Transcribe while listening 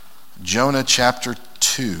Jonah chapter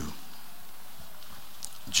 2.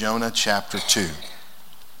 Jonah chapter 2.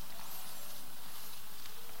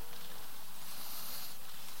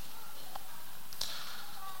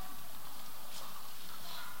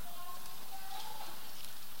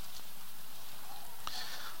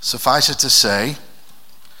 Suffice it to say,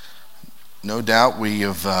 no doubt we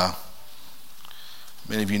have,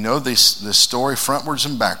 many of you know this story frontwards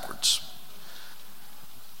and backwards,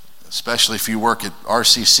 especially if you work at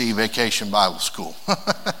RCC Vacation Bible School,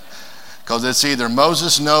 because it's either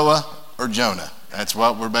Moses, Noah, or Jonah. That's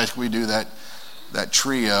what we do, that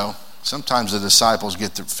trio. Sometimes the disciples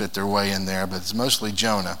get to fit their way in there, but it's mostly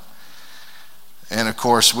Jonah. And of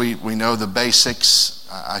course, we know the basics.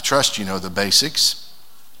 I trust you know the basics.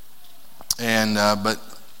 And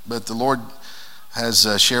but the Lord has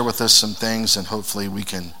shared with us some things, and hopefully we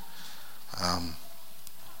can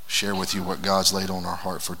share with you what God's laid on our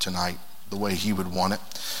heart for tonight, the way He would want it.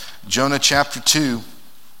 Jonah chapter 2,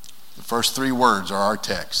 the first 3 words are our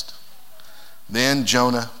text. Then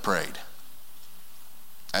Jonah prayed.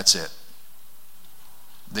 That's it.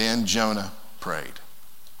 Then Jonah prayed.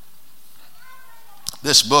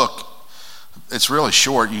 This book, it's really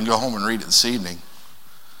short. You can go home and read it this evening.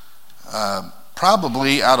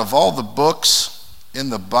 Probably out of all the books in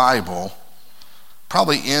the Bible,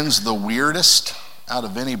 probably ends the weirdest out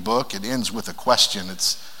of any book. It ends with a question.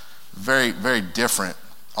 It's very, very different,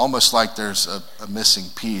 almost like there's a missing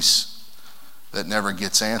piece that never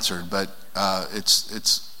gets answered. But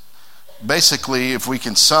it's basically, if we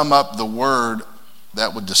can sum up the word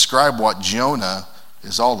that would describe what Jonah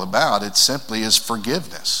is all about, it simply is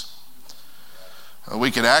forgiveness. We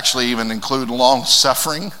could actually even include long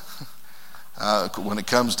suffering when it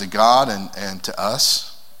comes to God and to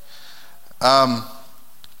us. I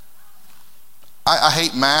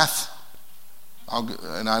hate math,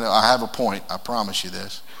 and I have a point, I promise you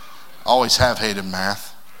this. Always have hated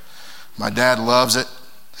math. My dad loves it.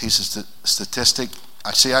 He's a statistic.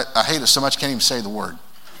 I hate it so much I can't even say the word.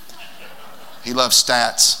 He loves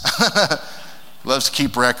stats. Loves to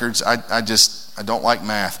keep records. I don't like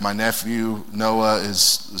math. My nephew Noah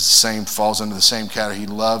is the same, falls into the same category. He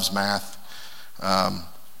loves math.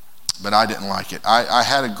 But I didn't like it. I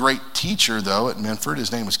had a great teacher, though, at Minford.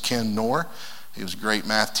 His name was Ken Knorr. He was a great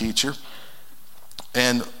math teacher.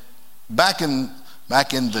 And back in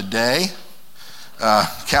the day,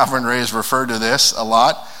 Calvin Ray has referred to this a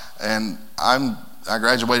lot. And I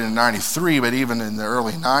graduated in 93, but even in the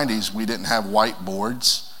early 90s, we didn't have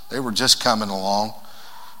whiteboards. They were just coming along.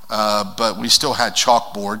 But we still had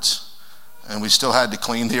chalkboards, and we still had to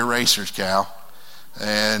clean the erasers, Cal.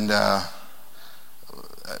 And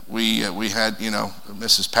we had,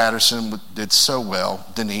 Mrs. Patterson did so well.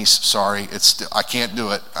 Denise, sorry, I can't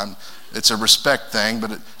do it. It's a respect thing,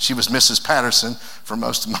 but she was Mrs. Patterson for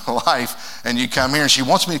most of my life. And you come here and she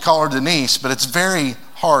wants me to call her Denise, but it's very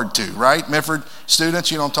hard to, right? Medford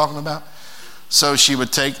students, you know what I'm talking about? So she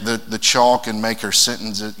would take the chalk and make her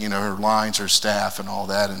sentences, her lines, her staff and all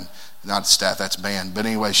that. And not staff, that's band. But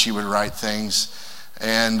anyway, she would write things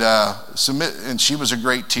and submit. And she was a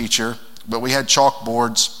great teacher. But we had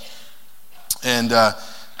chalkboards, and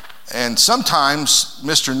sometimes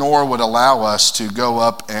Mr. Knorr would allow us to go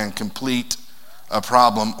up and complete a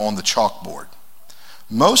problem on the chalkboard.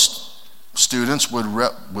 Most students would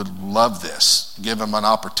love this, give them an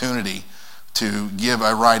opportunity to give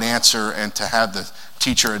a right answer and to have the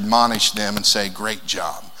teacher admonish them and say, "Great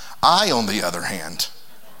job." I, on the other hand,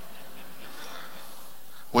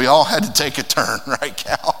 we all had to take a turn, right,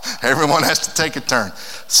 Cal? Everyone has to take a turn.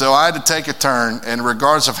 So I had to take a turn, and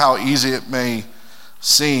regardless of how easy it may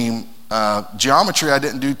seem, geometry I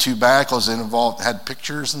didn't do too bad because it had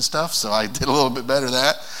pictures and stuff, so I did a little bit better at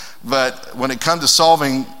that. But when it comes to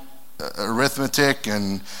solving arithmetic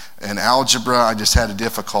and algebra, I just had a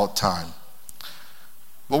difficult time.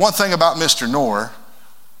 But one thing about Mr. Knorr,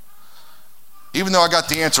 even though I got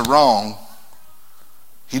the answer wrong,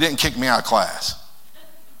 he didn't kick me out of class.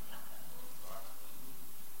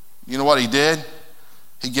 You know what he did?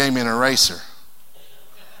 He gave me an eraser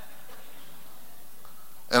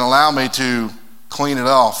and allowed me to clean it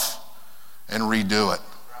off and redo it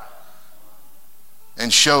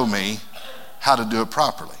and show me how to do it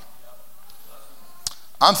properly.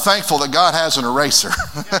 I'm thankful that God has an eraser.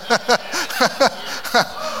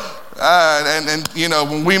 And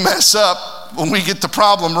when we mess up, when we get the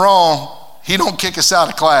problem wrong, He don't kick us out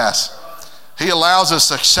of class. He allows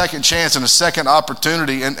us a second chance and a second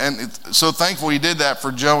opportunity, and so thankful He did that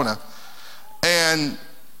for Jonah. And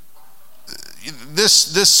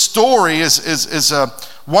this story is a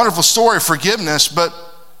wonderful story of forgiveness, but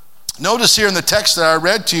notice here in the text that I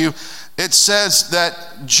read to you, it says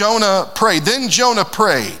that Jonah prayed. Then Jonah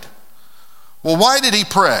prayed. Well, why did he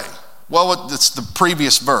pray? Well, it's the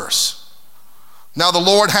previous verse. Now the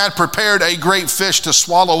Lord had prepared a great fish to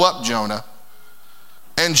swallow up Jonah,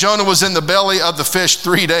 and Jonah was in the belly of the fish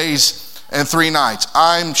 3 days and 3 nights.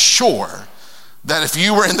 I'm sure that if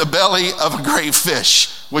you were in the belly of a great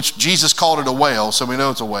fish, which Jesus called it a whale, so we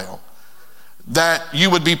know it's a whale, that you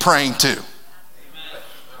would be praying too.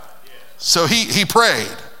 So he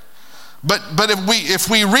prayed. But if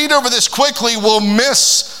we read over this quickly, we'll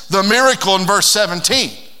miss the miracle in verse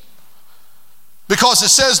 17. Because it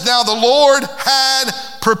says, now the Lord had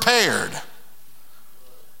prepared.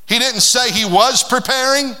 He didn't say he was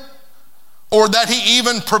preparing or that he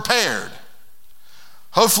even prepared.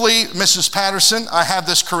 Hopefully, Mrs. Patterson, I have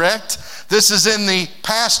this correct. This is in the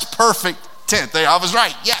past perfect tense. I was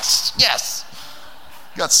right. Yes.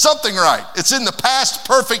 Got something right. It's in the past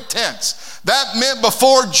perfect tense. That meant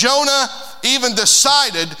before Jonah even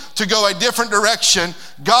decided to go a different direction,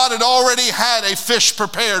 God had already had a fish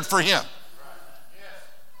prepared for him.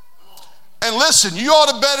 And listen, you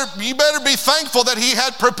better be thankful that he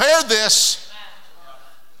had prepared this,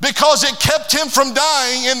 because it kept him from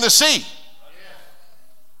dying in the sea.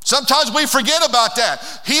 Sometimes we forget about that.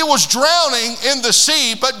 He was drowning in the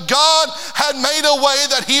sea, but God had made a way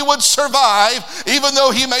that he would survive even though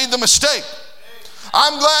he made the mistake.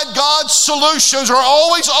 I'm glad God's solutions are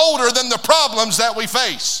always older than the problems that we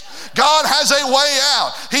face. God has a way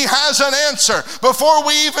out. He has an answer. Before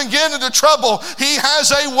we even get into trouble, he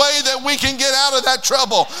has a way that we can get out of that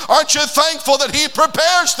trouble. Aren't you thankful that he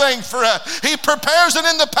prepares things for us? He prepares it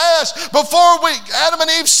in the past. Before Adam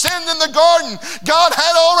and Eve sinned in the garden, God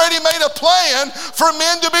had already made a plan for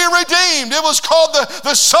men to be redeemed. It was called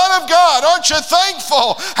the Son of God. Aren't you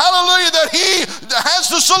thankful? Hallelujah, that he has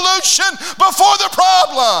the solution before the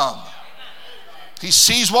problem. He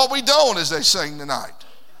sees what we don't, as they sing tonight.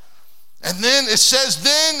 And then it says,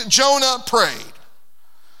 then Jonah prayed.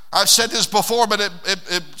 I've said this before, but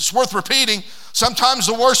it's worth repeating. Sometimes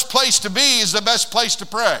the worst place to be is the best place to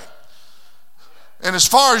pray. And as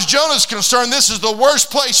far as Jonah's concerned, this is the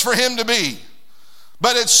worst place for him to be.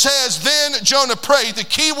 But it says, then Jonah prayed. The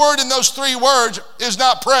key word in those 3 words is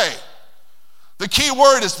not pray. The key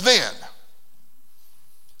word is then.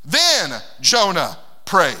 Then Jonah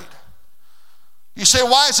prayed. You say,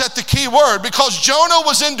 why is that the key word? Because Jonah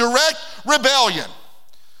was in direct rebellion.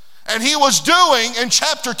 And he was doing in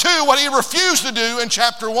chapter 2 what he refused to do in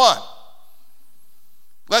chapter 1.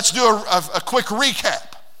 Let's do a quick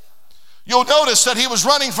recap. You'll notice that he was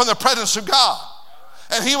running from the presence of God.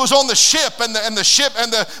 And he was on the ship, and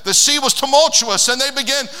the sea was tumultuous, and they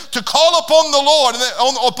began to call upon the Lord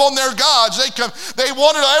and upon their gods. They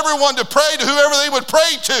wanted everyone to pray to whoever they would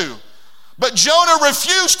pray to. But Jonah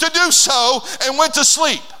refused to do so and went to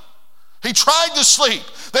sleep. He tried to sleep.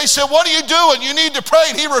 They said, what are you doing? You need to pray.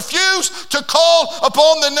 And he refused to call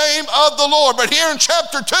upon the name of the Lord. But here in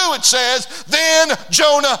chapter 2 it says, then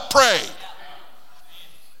Jonah prayed.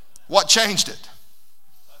 What changed it?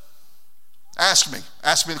 Ask me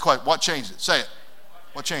the question. What changed it? Say it.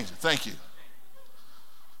 What changed it? Thank you.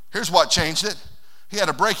 Here's what changed it. He had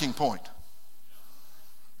a breaking point.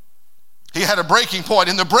 He had a breaking point,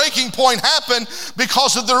 and the breaking point happened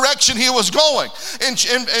because of the direction he was going.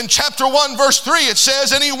 In chapter 1, verse 3, it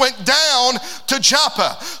says, and he went down to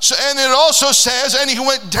Joppa. And it also says, and he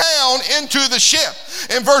went down into the ship.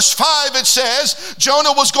 In verse 5, it says,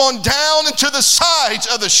 Jonah was going down into the sides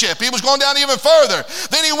of the ship. He was going down even further.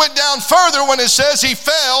 Then he went down further when it says he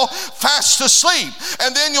fell fast asleep.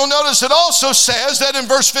 And then you'll notice it also says that in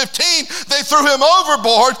verse 15, they threw him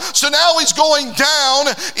overboard. So now he's going down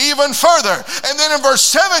even further. And then in verse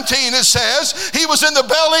 17 it says he was in the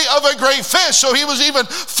belly of a great fish, so he was even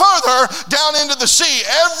further down into the sea.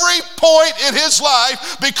 Every point in his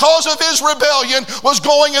life, because of his rebellion, was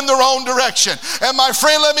going in the wrong direction. And my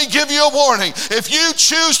friend, let me give you a warning. If you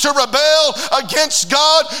choose to rebel against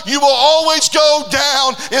God, you will always go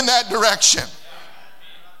down in that direction.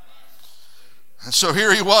 And so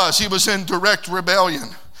here he was in direct rebellion.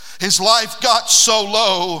 His life got so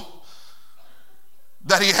low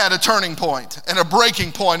that he had a turning point and a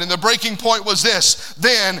breaking point. And the breaking point was this: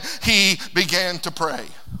 then he began to pray.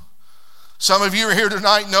 Some of you are here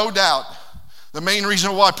tonight, no doubt. The main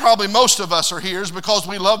reason why probably most of us are here is because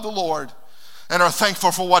we love the Lord and are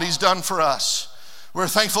thankful for what he's done for us. We're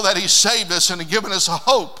thankful that he's saved us and given us a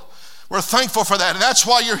hope. We're thankful for that, and that's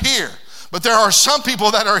why you're here. But there are some people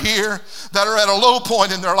that are here that are at a low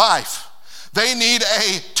point in their life. They need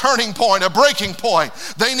a turning point, a breaking point.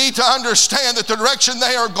 They need to understand that the direction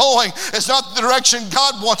they are going is not the direction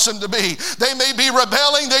God wants them to be. They may be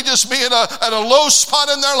rebelling. They just be at a low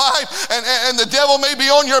spot in their life, and the devil may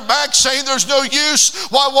be on your back saying there's no use.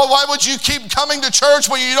 Why would you keep coming to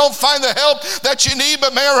church when you don't find the help that you need?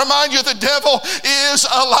 But may I remind you, the devil is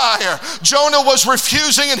a liar. Jonah was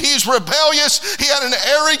refusing, and he's rebellious. He had an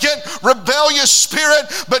arrogant, rebellious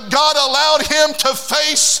spirit, but God allowed him to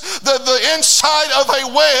face the inside of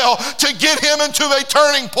a well to get him into a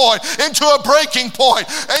turning point, into a breaking point.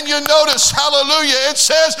 And you notice, hallelujah, it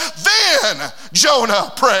says, then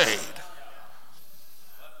Jonah prayed.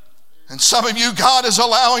 And some of you, God is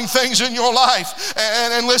allowing things in your life.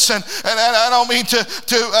 And listen, and I don't mean to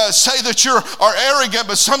say that you are arrogant,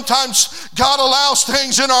 but sometimes God allows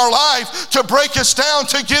things in our life to break us down,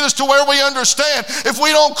 to get us to where we understand. If we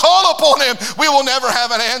don't call upon him, we will never have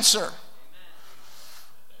an answer.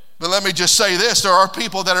 But let me just say this, there are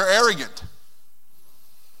people that are arrogant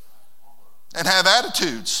and have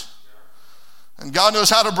attitudes. And God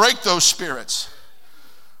knows how to break those spirits.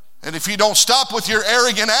 And if you don't stop with your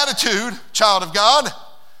arrogant attitude, child of God,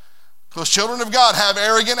 because children of God have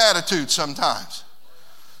arrogant attitudes sometimes.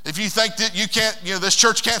 If you think that you can't, this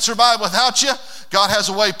church can't survive without you, God has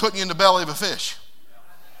a way of putting you in the belly of a fish.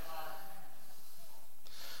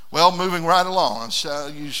 Well, moving right along,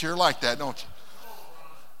 you sure like that, don't you?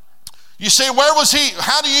 You say, where was he?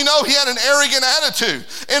 How do you know he had an arrogant attitude?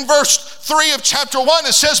 In verse 3 of chapter 1,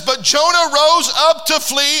 it says, but Jonah rose up to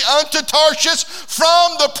flee unto Tarshish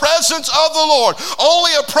from the presence of the Lord.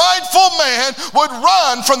 Only a prideful man would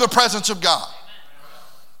run from the presence of God.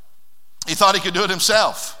 He thought he could do it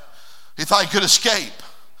himself. He thought he could escape.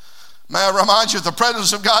 May I remind you, if the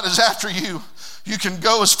presence of God is after you, you can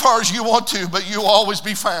go as far as you want to, but you'll always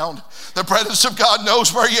be found. The presence of God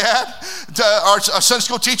knows where you're at. Our Sunday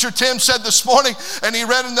school teacher, Tim, said this morning, and he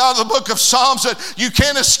read out of the book of Psalms, that you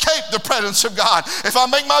can't escape the presence of God. If I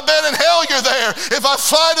make my bed in hell, you're there. If I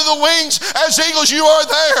fly to the wings as eagles, you are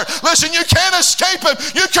there. Listen, you can't escape him.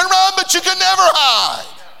 You can run, but you can never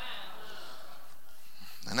hide.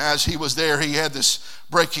 And as he was there, he had this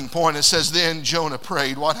breaking point. It says, then Jonah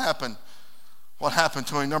prayed. What happened? What happened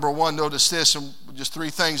to him? Number one, notice this, and just three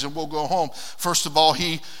things, and we'll go home. First of all,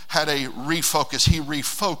 he had a refocus. He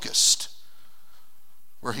refocused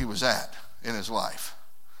where he was at in his life.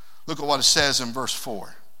 Look at what it says in verse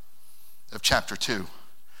 4 of chapter 2.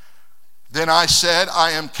 Then I said, I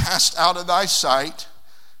am cast out of thy sight,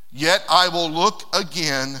 yet I will look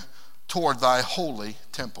again toward thy holy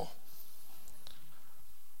temple.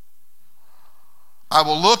 I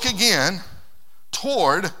will look again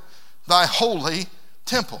toward thy holy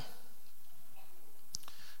temple.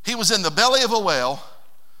 He was in the belly of a whale,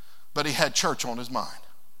 but he had church on his mind.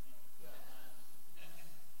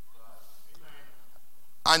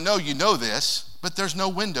 I know you know this, but there's no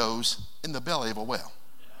windows in the belly of a whale.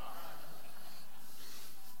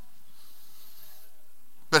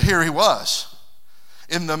 But here he was,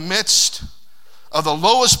 in the midst of the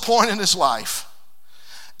lowest point in his life,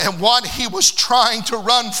 and what he was trying to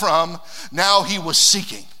run from, now he was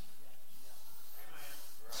seeking.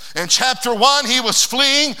 In chapter 1, he was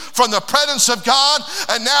fleeing from the presence of God,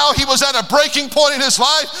 and now he was at a breaking point in his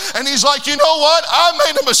life, and he's like, you know what? I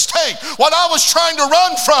made a mistake. What I was trying to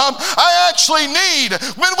run from, I actually need.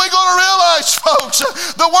 When we're going to realize, folks,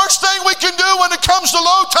 the worst thing we can do when it comes to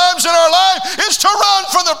low times in our life is to run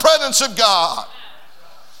from the presence of God.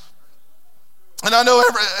 And I know,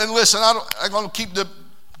 and listen, I'm going to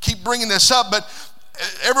keep bringing this up, but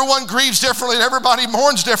everyone grieves differently and everybody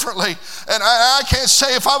mourns differently. And I can't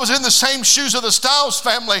say if I was in the same shoes of the Stiles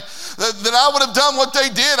family that I would have done what they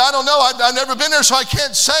did. I don't know. I've never been there, so I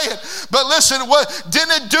can't say it. But listen,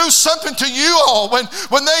 didn't it do something to you all when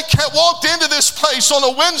they walked into this place on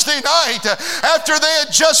a Wednesday night after they had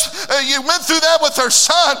just you went through that with their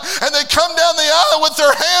son, and they come down the aisle with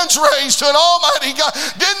their hands raised to an almighty God?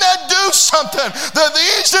 Didn't that do something? The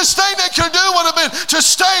easiest thing they could do would have been to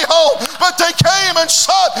stay home, but they came and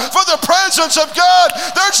sought for the presence of God.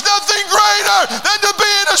 There's nothing greater than to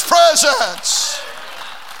be in his presence.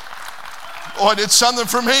 Boy, it did something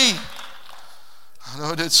for me. I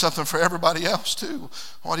know it did something for everybody else too.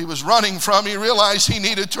 What he was running from, he realized he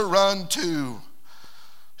needed to run to.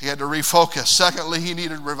 He had to refocus. Secondly, he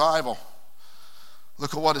needed revival.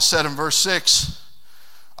 Look at what it said in verse 6.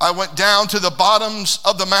 I went down to the bottoms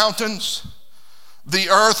of the mountains. The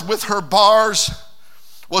earth with her bars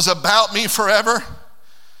was about me forever.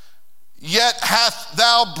 Yet hath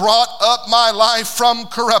thou brought up my life from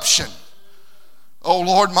corruption, O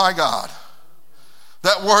Lord my God.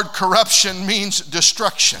 That word corruption means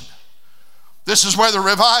destruction. This is where the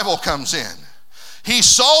revival comes in. He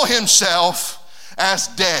saw himself as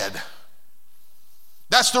dead.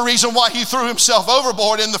 That's the reason why he threw himself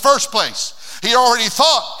overboard in the first place. He already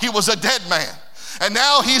thought he was a dead man. And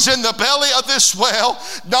now he's in the belly of this well,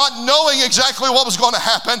 not knowing exactly what was going to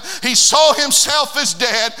happen. He saw himself as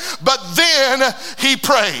dead, but then he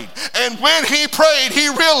prayed. And when he prayed, he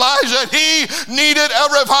realized that he needed a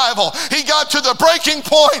revival. He got to the breaking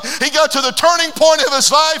point. He got to the turning point of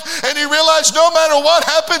his life, and he realized no matter what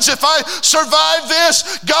happens, if I survive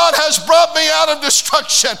this, God has brought me out of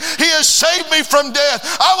destruction. He has saved me from death.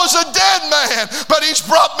 I was a dead man, but he's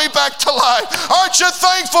brought me back to life. Aren't you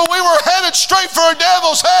thankful we were headed straight for a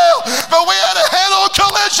devil's hell, but we had a head-on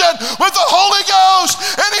collision with the Holy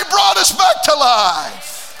Ghost, and he brought us back to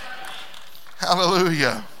life.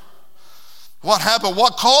 Hallelujah. What happened?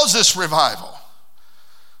 What caused this revival?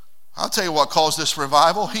 I'll tell you what caused this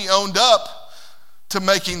revival. He owned up to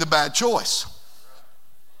making the bad choice.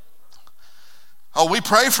 Oh, we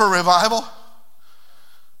pray for revival.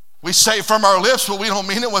 We say it from our lips, but we don't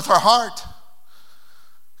mean it with our heart.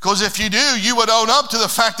 Because if you do, you would own up to the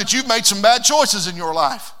fact that you've made some bad choices in your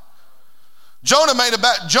life. Jonah made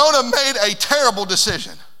a terrible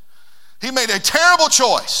decision. He made a terrible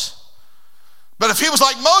choice. But if he was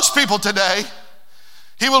like most people today,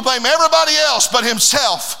 he would blame everybody else but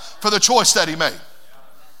himself for the choice that he made.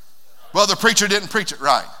 Well, the preacher didn't preach it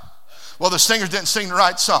right. Well, the singers didn't sing the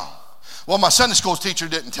right song. Well, my Sunday school teacher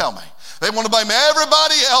didn't tell me. They want to blame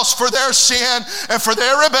everybody else for their sin and for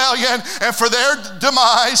their rebellion and for their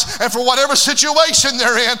demise and for whatever situation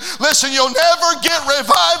they're in. Listen, you'll never get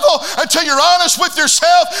revival until you're honest with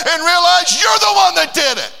yourself and realize you're the one that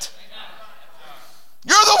did it.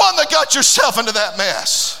 You're the one that got yourself into that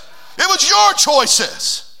mess. It was your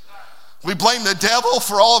choices. We blame the devil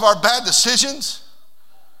for all of our bad decisions.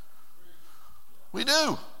 We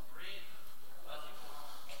do.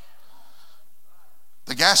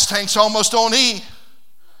 The gas tank's almost on E.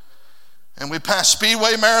 And we pass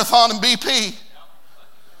Speedway, Marathon, and BP.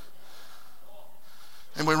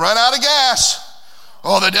 And we run out of gas.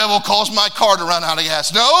 Oh, the devil caused my car to run out of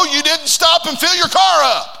gas. No, you didn't stop and fill your car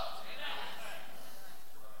up.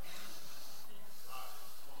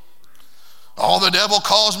 Oh, the devil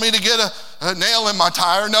caused me to get a nail in my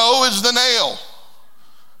tire. No, it's the nail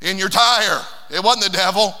in your tire. It wasn't the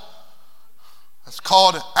devil. That's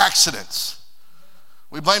called accidents.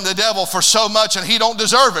 We blame the devil for so much and he don't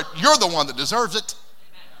deserve it. You're the one that deserves it.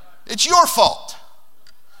 It's your fault.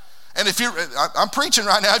 And I'm preaching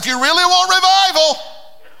right now, if you really want revival,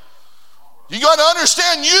 you got to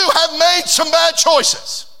understand you have made some bad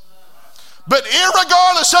choices. But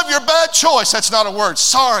irregardless of your bad choice, that's not a word.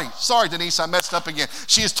 Sorry, Denise, I messed up again.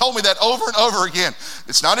 She has told me that over and over again.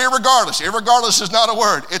 It's not irregardless. Irregardless is not a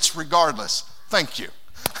word. It's regardless. Thank you.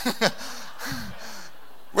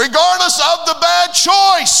 Regardless of the bad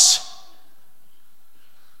choice,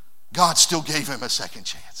 God still gave him a second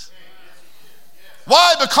chance.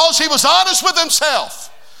 Why? Because he was honest with himself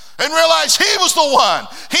and realized he was the one.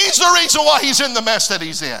 He's the reason why he's in the mess that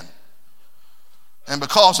he's in. And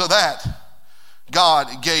because of that,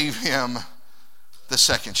 God gave him the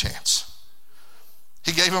second chance.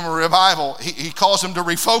 He gave him a revival. He caused him to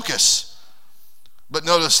refocus. But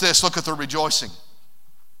notice this, look at the rejoicing.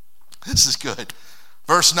 This is good.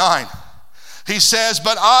 Verse 9, he says,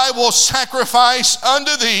 but I will sacrifice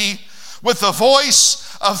unto thee with the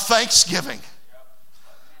voice of thanksgiving.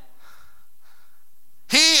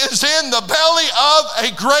 He is in the belly of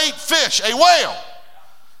a great fish, a whale.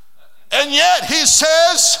 And yet he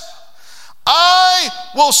says, I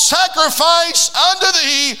will sacrifice unto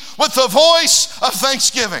thee with the voice of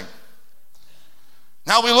thanksgiving.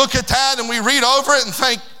 Now we look at that and we read over it and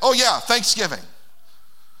think, oh yeah, Thanksgiving.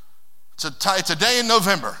 It's a day in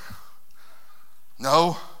November.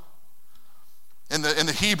 No. In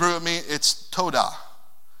the Hebrew, it's Todah.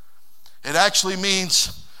 It actually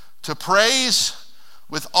means to praise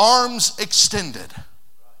with arms extended.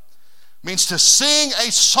 It means to sing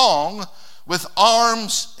a song with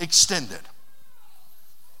arms extended.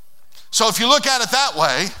 So if you look at it that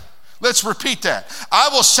way, let's repeat that. I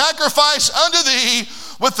will sacrifice unto thee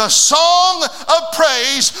with a song of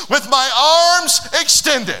praise with my arms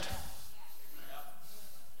extended.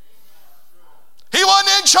 He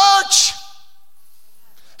wasn't in church.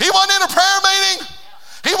 He wasn't in a prayer meeting.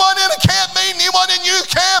 He wasn't in a camp meeting. He wasn't in youth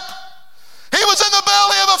camp. He was in the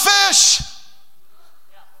belly of a fish.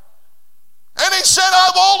 And he said,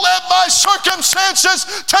 I won't let my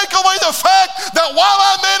circumstances take away the fact that while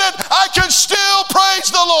I'm in it, I can still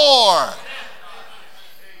praise the Lord.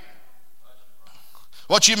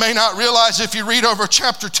 What you may not realize if you read over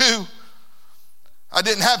chapter 2, I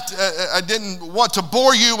didn't want to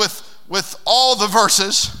bore you with with all the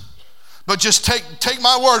verses, but just take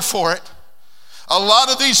my word for it. A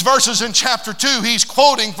lot of these verses in chapter 2, he's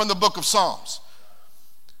quoting from the book of Psalms.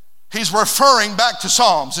 He's referring back to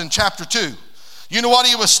Psalms in chapter 2. You know what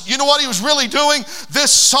he was really doing?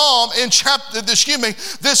 This psalm in chapter 2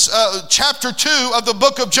 of the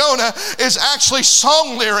book of Jonah is actually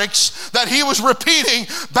song lyrics that he was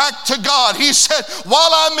repeating back to God. He said,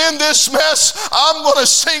 while I'm in this mess, I'm going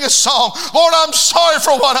to sing a song. Lord, I'm sorry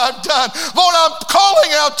for what I've done. Lord, I'm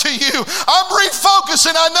calling out to you. I'm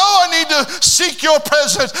refocusing. I know I need to seek your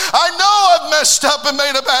presence. I know I've messed up and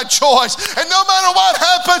made a bad choice. And no matter what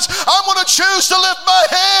happens, I'm going to choose to lift my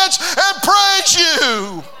hands and praise you.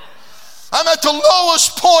 I'm at the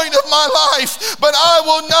lowest point of my life, but I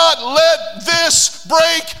will not let this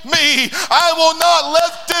break me. I will not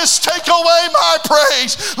let this take away my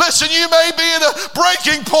praise. Listen, you may be at a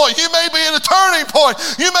breaking point. You may be at a turning point.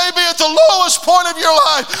 You may be at the lowest point of your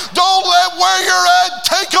life. Don't let where you're at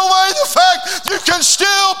take away the fact you can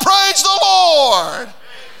still praise the Lord.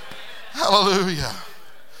 Hallelujah.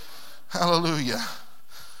 Hallelujah.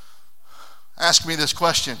 Ask me this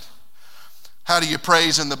question. How do you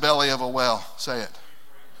praise in the belly of a well? Say it.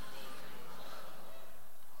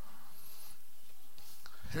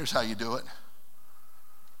 Here's how you do it.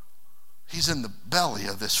 He's in the belly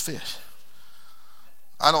of this fish.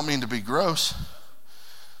 I don't mean to be gross,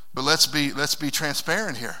 but let's be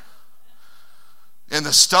transparent here. In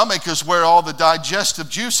the stomach is where all the digestive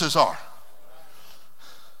juices are.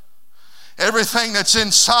 Everything that's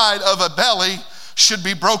inside of a belly should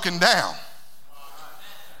be broken down.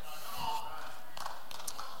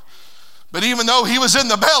 But even though he was in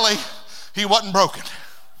the belly, he wasn't broken.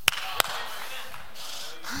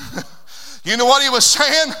 You know what he was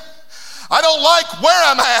saying? I don't like where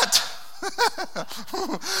I'm at.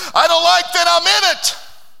 I don't like that I'm in it.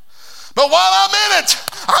 But while I'm in it,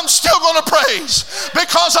 I'm still going to praise,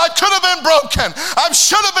 because I could have been broken. I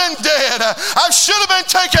should have been dead. I should have been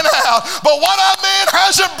taken out. But what I'm in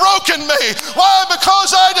hasn't broken me. Why?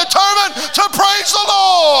 Because I determined to praise the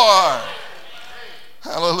Lord.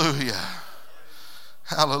 Hallelujah.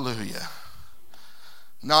 Hallelujah.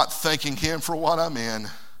 Not thanking him for what I'm in.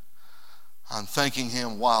 I'm thanking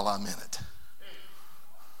him while I'm in it.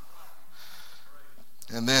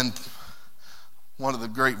 And then one of the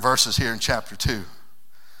great verses here in chapter 2.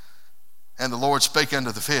 And the Lord spake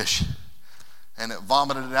unto the fish, and it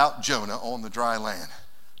vomited out Jonah on the dry land.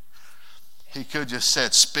 He could just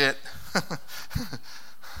said spit,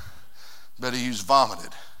 but he used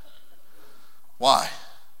vomited. Why?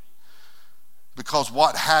 Because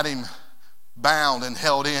what had him bound and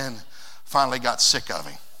held in finally got sick of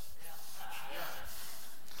him.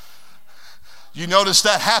 You notice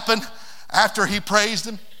that happened after he praised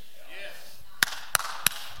him?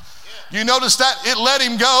 You notice that it let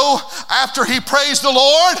him go after he praised the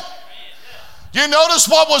Lord? You notice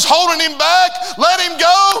what was holding him back? Let him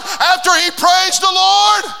go after he praised the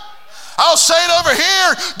Lord? I'll say it over here.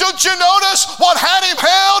 Don't you notice what had him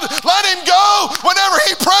held? Let him go whenever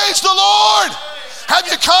he praised the Lord. Have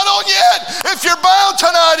you caught on yet? If you're bound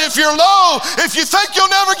tonight, if you're low, if you think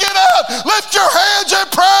you'll never get out, lift your hands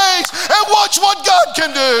and praise and watch what God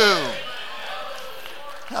can do.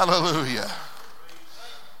 Hallelujah.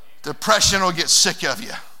 Depression will get sick of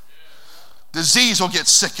you. Disease will get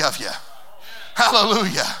sick of you.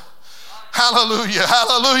 Hallelujah. Hallelujah,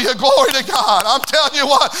 hallelujah, glory to God. I'm telling you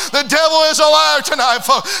what, the devil is a liar tonight,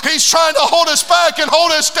 folks. He's trying to hold us back and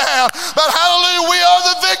hold us down. But hallelujah, we are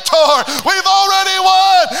the victor. We've already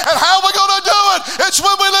won. And how are we going to do it? It's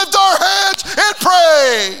when we lift our hands in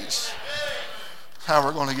praise. How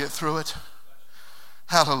we're going to get through it.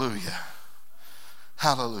 Hallelujah.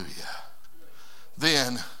 Hallelujah.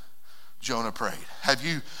 Then Jonah prayed. Have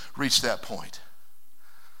you reached that point?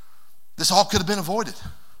 This all could have been avoided.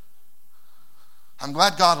 I'm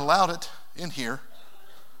glad God allowed it in here,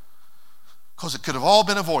 because it could have all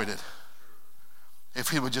been avoided if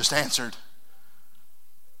he would just answered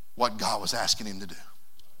what God was asking him to do.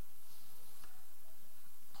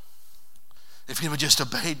 If he would just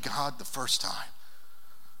obeyed God the first time,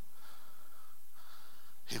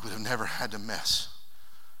 he would have never had to mess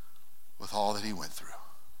with all that he went through.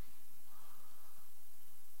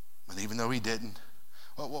 But even though he didn't,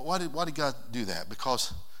 why did God do that?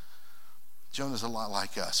 Because Jonah's a lot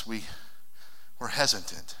like us. We're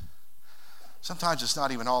hesitant. Sometimes it's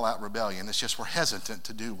not even all out rebellion. It's just we're hesitant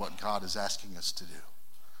to do what God is asking us to do. You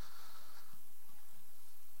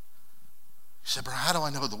said, "But how do I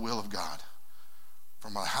know the will of God?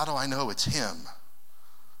 How do I know it's him?"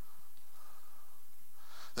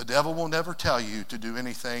 The devil will never tell you to do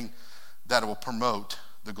anything that will promote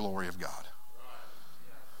the glory of God.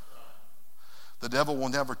 The devil will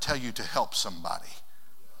never tell you to help somebody.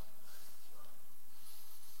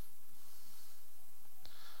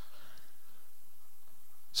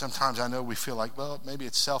 Sometimes I know we feel like, well, maybe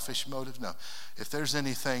it's selfish motive. No. If there's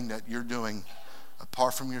anything that you're doing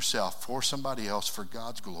apart from yourself, for somebody else, for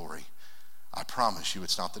God's glory, I promise you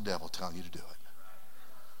it's not the devil telling you to do it.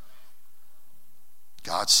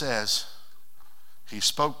 God says he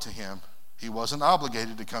spoke to him. He wasn't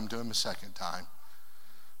obligated to come to him a second time.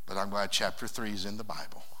 But I'm glad chapter 3 is in the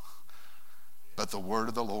Bible. But the word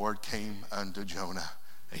of the Lord came unto Jonah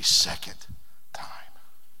a second time.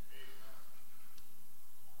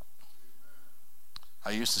 I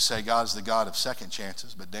used to say God's the God of second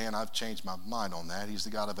chances, but Dan, I've changed my mind on that. He's the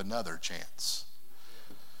God of another chance.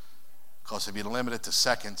 Because if he'd limited it to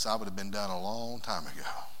seconds, I would have been done a long time ago.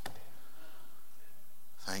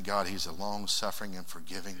 Thank God he's a long-suffering and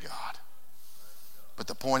forgiving God. But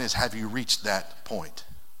the point is, have you reached that point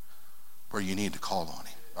where you need to call on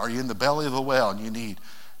him? Are you in the belly of the well and you need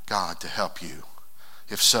God to help you?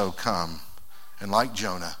 If so, come and like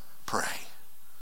Jonah, pray.